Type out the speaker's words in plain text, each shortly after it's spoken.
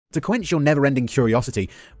To quench your never-ending curiosity,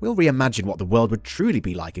 we'll reimagine what the world would truly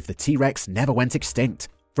be like if the T-Rex never went extinct.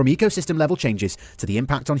 From ecosystem-level changes to the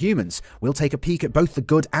impact on humans, we'll take a peek at both the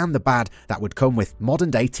good and the bad that would come with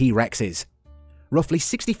modern-day T-Rexes. Roughly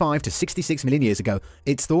 65 to 66 million years ago,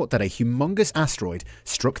 it's thought that a humongous asteroid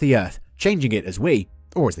struck the Earth, changing it as we,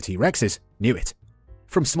 or as the T-Rexes, knew it.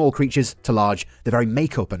 From small creatures to large, the very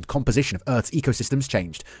makeup and composition of Earth's ecosystems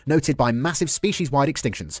changed, noted by massive species-wide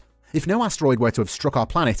extinctions. If no asteroid were to have struck our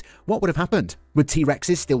planet, what would have happened? Would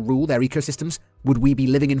T-Rexes still rule their ecosystems? Would we be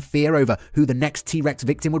living in fear over who the next T-Rex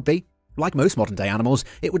victim would be? Like most modern-day animals,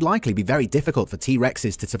 it would likely be very difficult for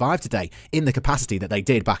T-Rexes to survive today in the capacity that they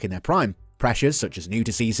did back in their prime. Pressures such as new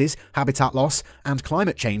diseases, habitat loss, and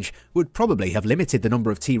climate change would probably have limited the number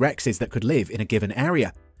of T-Rexes that could live in a given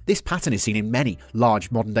area. This pattern is seen in many large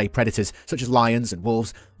modern-day predators such as lions and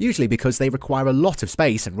wolves, usually because they require a lot of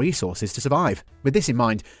space and resources to survive. With this in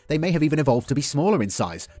mind, they may have even evolved to be smaller in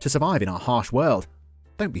size to survive in our harsh world.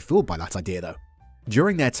 Don't be fooled by that idea though.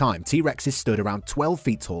 During their time, T-Rexes stood around 12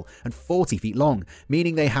 feet tall and 40 feet long,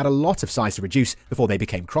 meaning they had a lot of size to reduce before they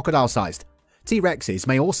became crocodile-sized. T-Rexes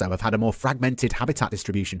may also have had a more fragmented habitat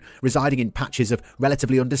distribution, residing in patches of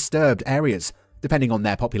relatively undisturbed areas. Depending on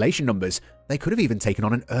their population numbers, they could have even taken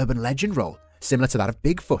on an urban legend role, similar to that of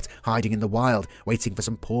Bigfoot hiding in the wild, waiting for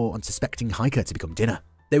some poor, unsuspecting hiker to become dinner.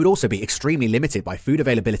 They would also be extremely limited by food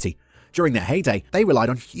availability. During their heyday, they relied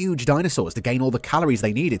on huge dinosaurs to gain all the calories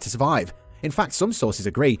they needed to survive. In fact, some sources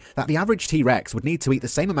agree that the average T-Rex would need to eat the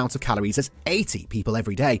same amount of calories as 80 people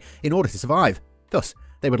every day in order to survive. Thus,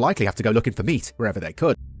 they would likely have to go looking for meat wherever they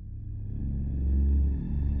could.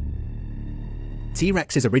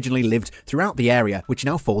 T-Rexes originally lived throughout the area which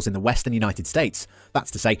now falls in the western United States.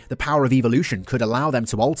 That's to say, the power of evolution could allow them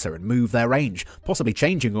to alter and move their range, possibly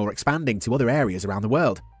changing or expanding to other areas around the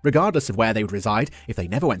world. Regardless of where they would reside, if they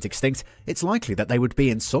never went extinct, it's likely that they would be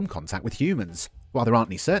in some contact with humans. While there aren't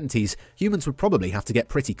any certainties, humans would probably have to get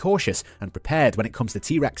pretty cautious and prepared when it comes to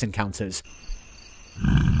T-Rex encounters.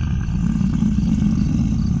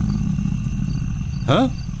 Huh?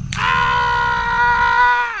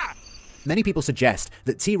 Many people suggest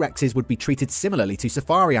that T-Rexes would be treated similarly to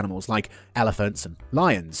safari animals like elephants and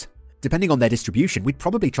lions. Depending on their distribution, we'd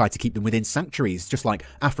probably try to keep them within sanctuaries, just like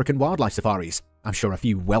African wildlife safaris. I'm sure a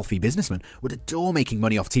few wealthy businessmen would adore making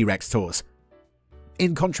money off T-Rex tours.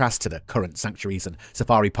 In contrast to the current sanctuaries and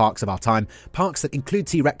safari parks of our time, parks that include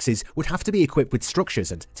T-Rexes would have to be equipped with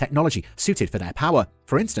structures and technology suited for their power.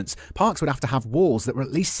 For instance, parks would have to have walls that were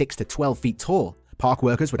at least 6 to 12 feet tall. Park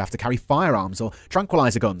workers would have to carry firearms or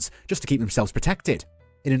tranquilizer guns just to keep themselves protected.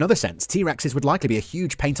 In another sense, T-Rexes would likely be a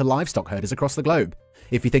huge pain to livestock herders across the globe.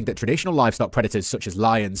 If you think that traditional livestock predators such as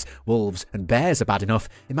lions, wolves, and bears are bad enough,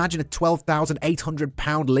 imagine a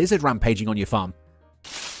 12,800-pound lizard rampaging on your farm.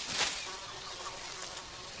 It's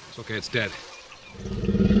okay, it's dead.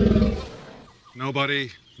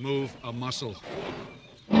 Nobody move a muscle.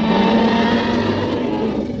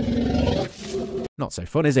 Not so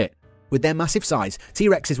fun, is it? With their massive size,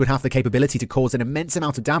 T-Rexes would have the capability to cause an immense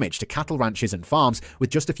amount of damage to cattle ranches and farms with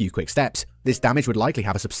just a few quick steps. This damage would likely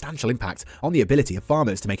have a substantial impact on the ability of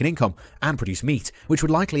farmers to make an income and produce meat, which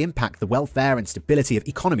would likely impact the welfare and stability of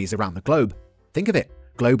economies around the globe. Think of it.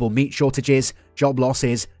 Global meat shortages, job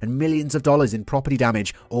losses, and millions of dollars in property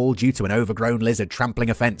damage, all due to an overgrown lizard trampling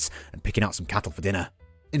a fence and picking out some cattle for dinner.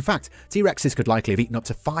 In fact, T-Rexes could likely have eaten up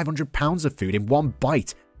to 500 pounds of food in one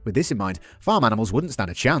bite. With this in mind, farm animals wouldn't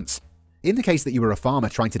stand a chance. In the case that you were a farmer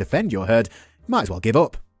trying to defend your herd, you might as well give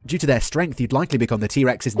up. Due to their strength, you'd likely become the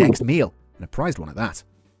T-Rex's next meal, and a prized one at that.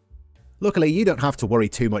 Luckily, you don't have to worry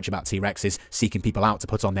too much about T-Rexes seeking people out to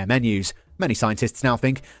put on their menus. Many scientists now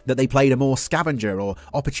think that they played a more scavenger or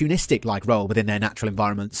opportunistic-like role within their natural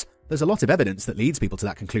environments. There's a lot of evidence that leads people to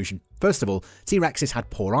that conclusion. First of all, T-Rexes had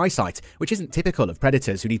poor eyesight, which isn't typical of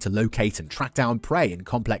predators who need to locate and track down prey in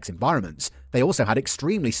complex environments. They also had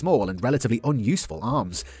extremely small and relatively unuseful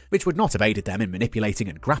arms, which would not have aided them in manipulating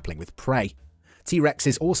and grappling with prey.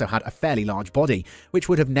 T-Rexes also had a fairly large body, which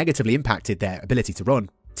would have negatively impacted their ability to run.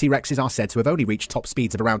 T-Rexes are said to have only reached top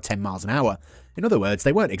speeds of around 10 miles an hour. In other words,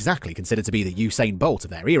 they weren't exactly considered to be the Usain Bolt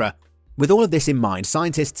of their era. With all of this in mind,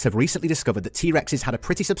 scientists have recently discovered that T-Rexes had a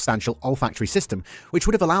pretty substantial olfactory system, which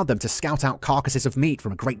would have allowed them to scout out carcasses of meat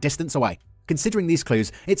from a great distance away. Considering these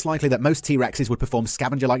clues, it's likely that most T-Rexes would perform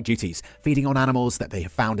scavenger-like duties, feeding on animals that they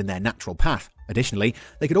have found in their natural path. Additionally,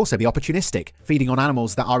 they could also be opportunistic, feeding on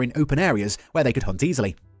animals that are in open areas where they could hunt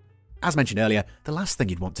easily. As mentioned earlier, the last thing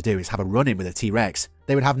you'd want to do is have a run-in with a T-Rex.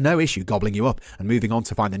 They would have no issue gobbling you up and moving on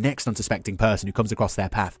to find the next unsuspecting person who comes across their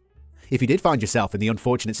path. If you did find yourself in the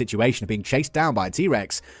unfortunate situation of being chased down by a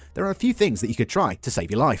T-Rex, there are a few things that you could try to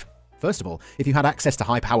save your life. First of all, if you had access to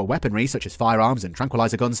high-power weaponry such as firearms and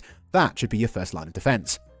tranquilizer guns, that should be your first line of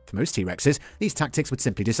defense. For most T-Rexes, these tactics would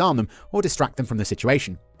simply disarm them or distract them from the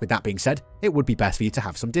situation. With that being said, it would be best for you to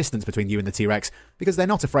have some distance between you and the T-Rex, because they're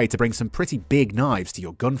not afraid to bring some pretty big knives to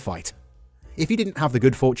your gunfight. If you didn't have the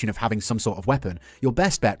good fortune of having some sort of weapon, your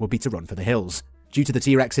best bet would be to run for the hills. Due to the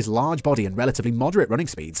T-Rex's large body and relatively moderate running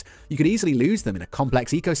speeds, you could easily lose them in a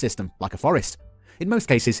complex ecosystem like a forest. In most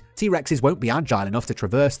cases, T-Rexes won't be agile enough to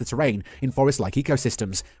traverse the terrain in forest-like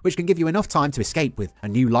ecosystems, which can give you enough time to escape with a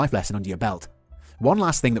new life lesson under your belt. One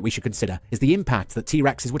last thing that we should consider is the impact that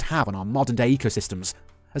T-Rexes would have on our modern-day ecosystems.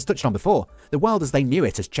 As touched on before, the world as they knew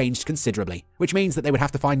it has changed considerably, which means that they would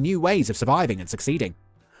have to find new ways of surviving and succeeding.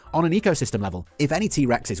 On an ecosystem level, if any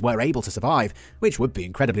T-Rexes were able to survive, which would be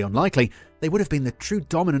incredibly unlikely, they would have been the true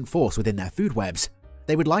dominant force within their food webs.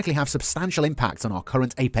 They would likely have substantial impacts on our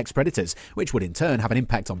current apex predators, which would in turn have an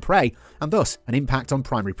impact on prey, and thus an impact on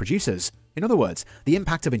primary producers. In other words, the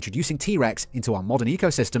impact of introducing T-Rex into our modern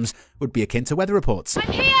ecosystems would be akin to weather reports.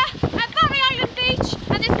 I'm here at Barry Island Beach,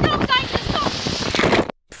 and there's no sign to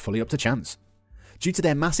stop. Fully up to chance. Due to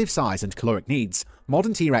their massive size and caloric needs,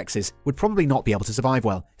 modern T-Rexes would probably not be able to survive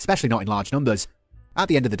well, especially not in large numbers. At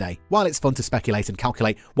the end of the day, while it's fun to speculate and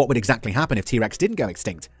calculate what would exactly happen if T-Rex didn't go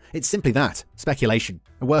extinct, it's simply that, speculation,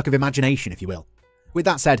 a work of imagination if you will. With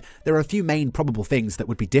that said, there are a few main probable things that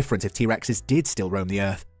would be different if T-Rexes did still roam the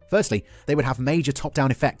Earth. Firstly, they would have major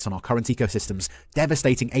top-down effects on our current ecosystems,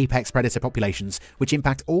 devastating apex predator populations, which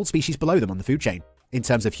impact all species below them on the food chain. In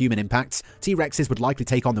terms of human impacts, T-Rexes would likely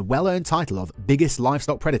take on the well-earned title of biggest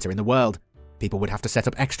livestock predator in the world. People would have to set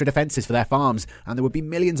up extra defenses for their farms, and there would be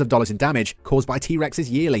millions of dollars in damage caused by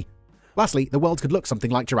T-Rexes yearly. Lastly, the world could look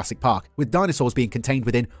something like Jurassic Park, with dinosaurs being contained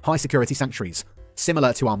within high-security sanctuaries,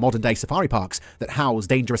 similar to our modern-day safari parks that house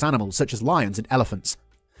dangerous animals such as lions and elephants.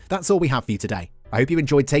 That's all we have for you today. I hope you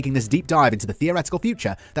enjoyed taking this deep dive into the theoretical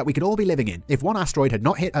future that we could all be living in if one asteroid had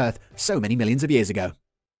not hit Earth so many millions of years ago.